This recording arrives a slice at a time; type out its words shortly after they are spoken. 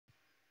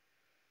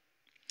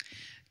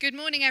Good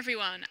morning,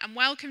 everyone, and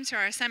welcome to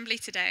our assembly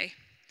today.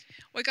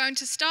 We're going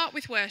to start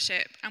with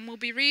worship, and we'll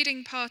be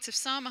reading part of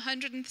Psalm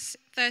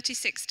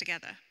 136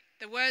 together.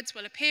 The words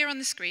will appear on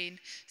the screen,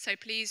 so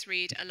please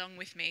read along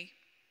with me.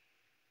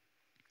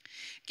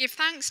 Give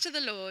thanks to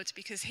the Lord,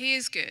 because he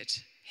is good.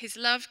 His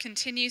love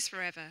continues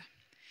forever.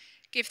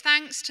 Give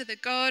thanks to the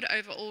God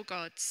over all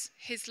gods.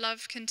 His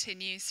love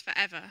continues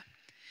forever.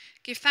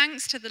 Give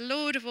thanks to the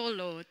Lord of all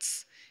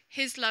lords.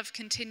 His love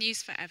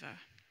continues forever.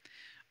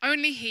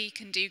 Only he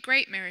can do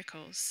great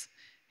miracles.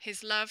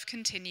 His love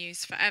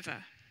continues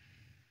forever.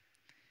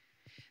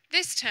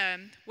 This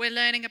term, we're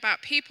learning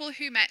about people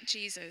who met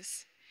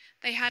Jesus.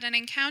 They had an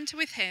encounter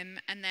with him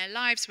and their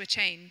lives were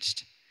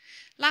changed.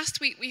 Last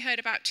week we heard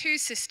about two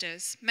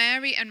sisters,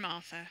 Mary and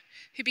Martha,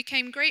 who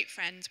became great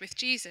friends with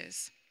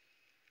Jesus.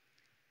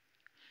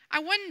 I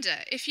wonder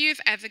if you've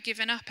ever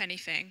given up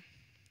anything.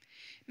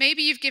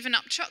 Maybe you've given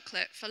up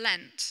chocolate for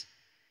Lent.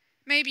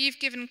 Maybe you've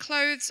given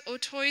clothes or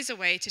toys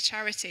away to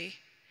charity.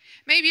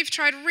 Maybe you've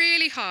tried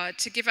really hard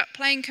to give up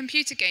playing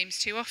computer games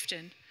too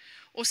often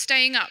or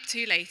staying up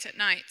too late at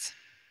night.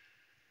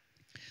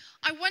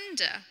 I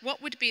wonder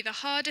what would be the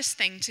hardest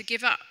thing to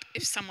give up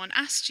if someone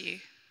asked you.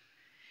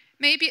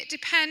 Maybe it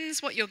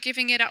depends what you're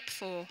giving it up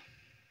for.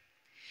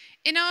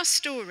 In our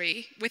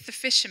story with the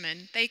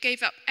fishermen, they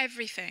gave up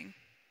everything,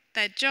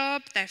 their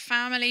job, their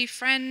family,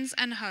 friends,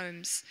 and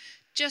homes,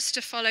 just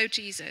to follow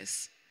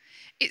Jesus.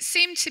 It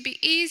seemed to be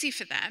easy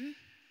for them,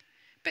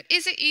 but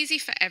is it easy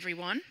for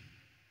everyone?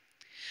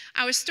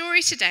 Our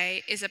story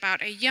today is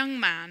about a young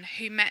man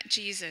who met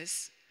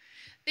Jesus.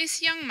 This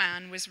young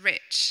man was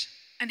rich,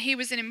 and he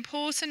was an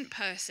important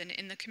person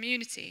in the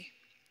community.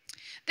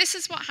 This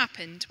is what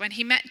happened when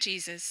he met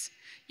Jesus.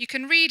 You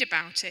can read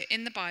about it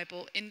in the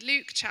Bible in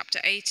Luke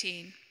chapter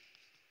 18.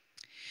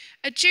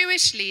 A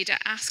Jewish leader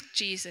asked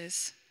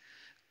Jesus,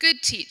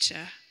 "Good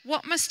teacher,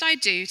 what must I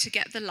do to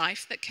get the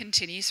life that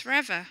continues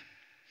forever?"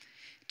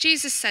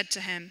 Jesus said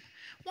to him,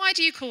 "Why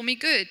do you call me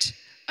good?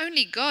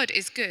 Only God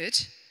is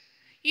good.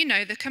 You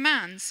know the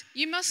commands.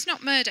 You must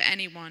not murder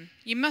anyone.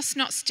 You must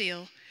not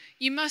steal.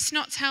 You must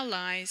not tell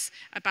lies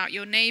about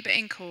your neighbor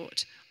in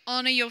court.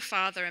 Honor your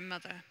father and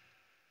mother."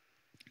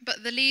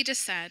 But the leader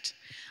said,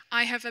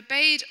 "I have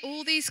obeyed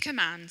all these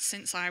commands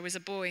since I was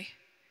a boy."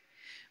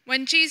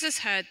 When Jesus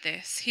heard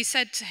this, he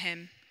said to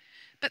him,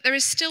 "But there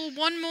is still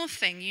one more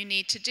thing you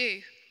need to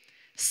do.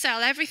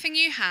 Sell everything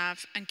you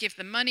have and give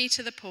the money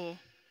to the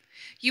poor.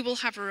 You will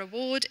have a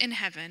reward in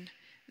heaven.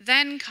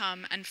 Then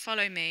come and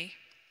follow me."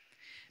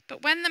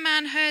 But when the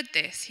man heard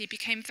this, he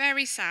became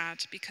very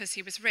sad because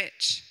he was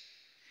rich.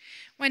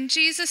 When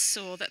Jesus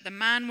saw that the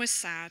man was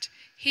sad,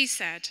 he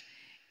said,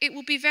 "It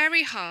will be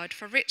very hard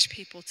for rich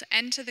people to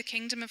enter the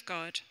kingdom of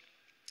God.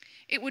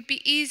 It would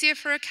be easier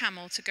for a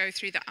camel to go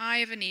through the eye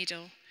of a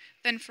needle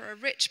than for a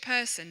rich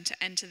person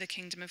to enter the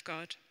kingdom of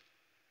God."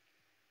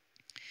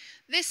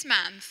 This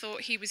man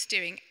thought he was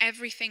doing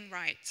everything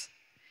right.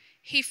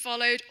 He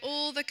followed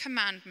all the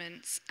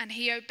commandments and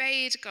he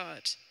obeyed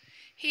God.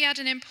 He had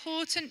an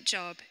important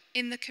job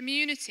in the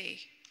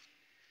community.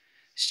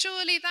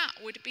 Surely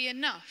that would be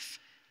enough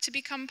to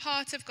become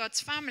part of God's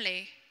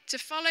family, to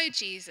follow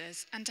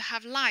Jesus and to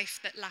have life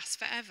that lasts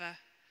forever.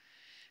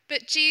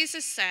 But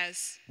Jesus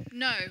says,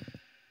 no,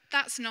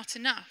 that's not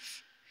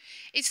enough.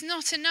 It's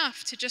not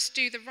enough to just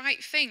do the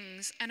right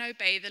things and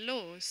obey the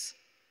laws.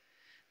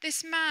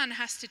 This man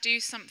has to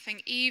do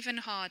something even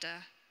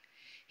harder.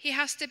 He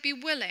has to be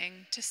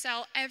willing to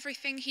sell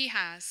everything he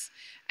has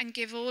and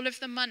give all of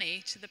the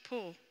money to the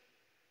poor.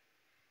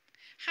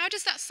 How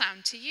does that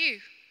sound to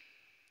you?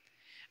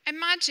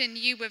 Imagine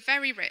you were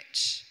very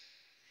rich.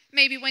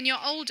 Maybe when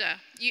you're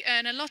older, you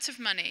earn a lot of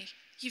money.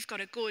 You've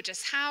got a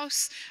gorgeous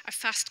house, a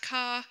fast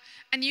car,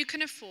 and you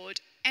can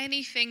afford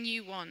anything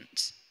you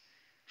want.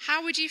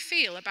 How would you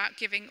feel about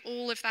giving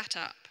all of that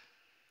up?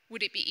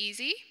 Would it be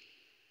easy?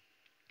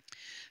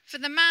 For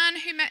the man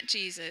who met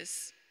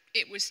Jesus,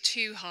 it was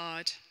too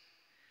hard.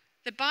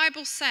 The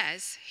Bible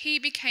says he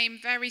became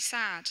very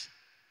sad.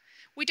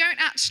 We don't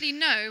actually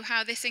know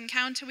how this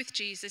encounter with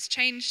Jesus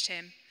changed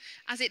him,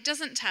 as it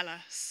doesn't tell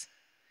us.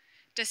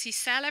 Does he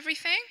sell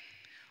everything,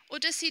 or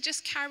does he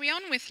just carry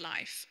on with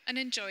life and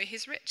enjoy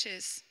his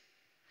riches?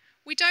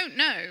 We don't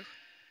know.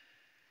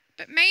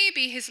 But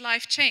maybe his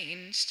life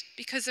changed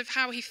because of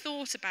how he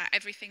thought about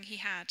everything he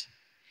had.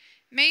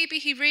 Maybe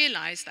he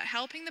realized that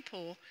helping the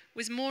poor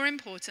was more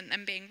important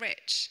than being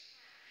rich.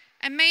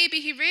 And maybe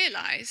he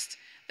realized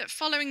that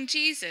following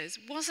Jesus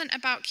wasn't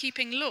about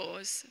keeping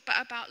laws, but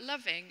about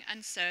loving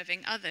and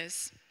serving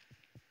others.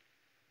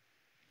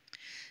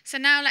 So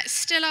now let's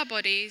still our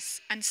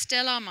bodies and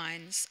still our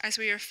minds as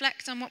we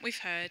reflect on what we've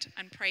heard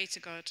and pray to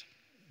God.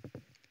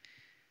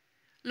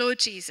 Lord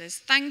Jesus,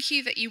 thank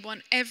you that you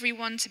want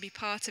everyone to be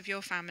part of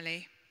your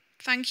family.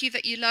 Thank you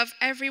that you love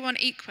everyone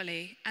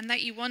equally and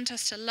that you want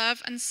us to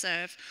love and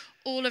serve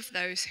all of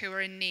those who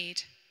are in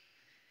need.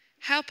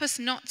 Help us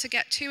not to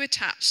get too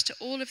attached to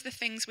all of the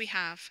things we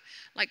have,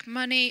 like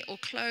money or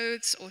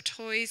clothes or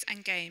toys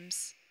and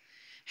games.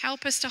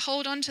 Help us to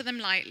hold on to them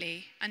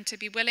lightly and to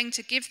be willing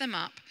to give them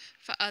up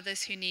for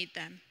others who need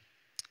them.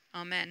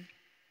 Amen.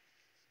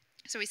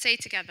 So we say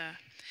together,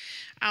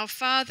 Our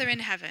Father in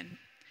heaven,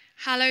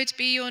 hallowed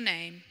be your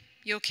name.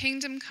 Your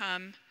kingdom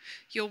come,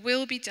 your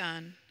will be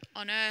done,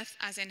 on earth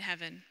as in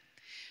heaven.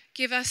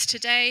 Give us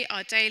today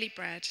our daily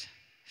bread.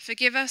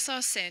 Forgive us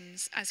our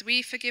sins as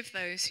we forgive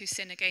those who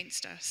sin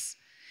against us.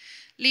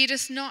 Lead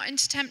us not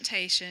into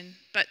temptation,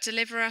 but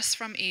deliver us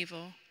from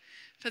evil.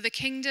 For the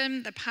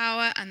kingdom, the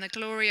power, and the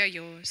glory are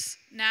yours,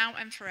 now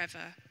and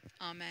forever.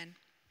 Amen.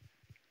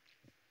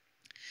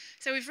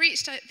 So we've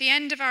reached the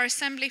end of our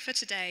assembly for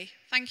today.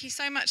 Thank you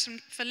so much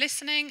for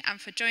listening and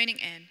for joining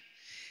in.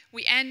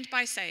 We end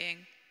by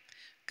saying,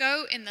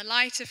 Go in the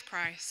light of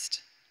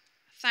Christ.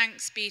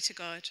 Thanks be to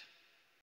God.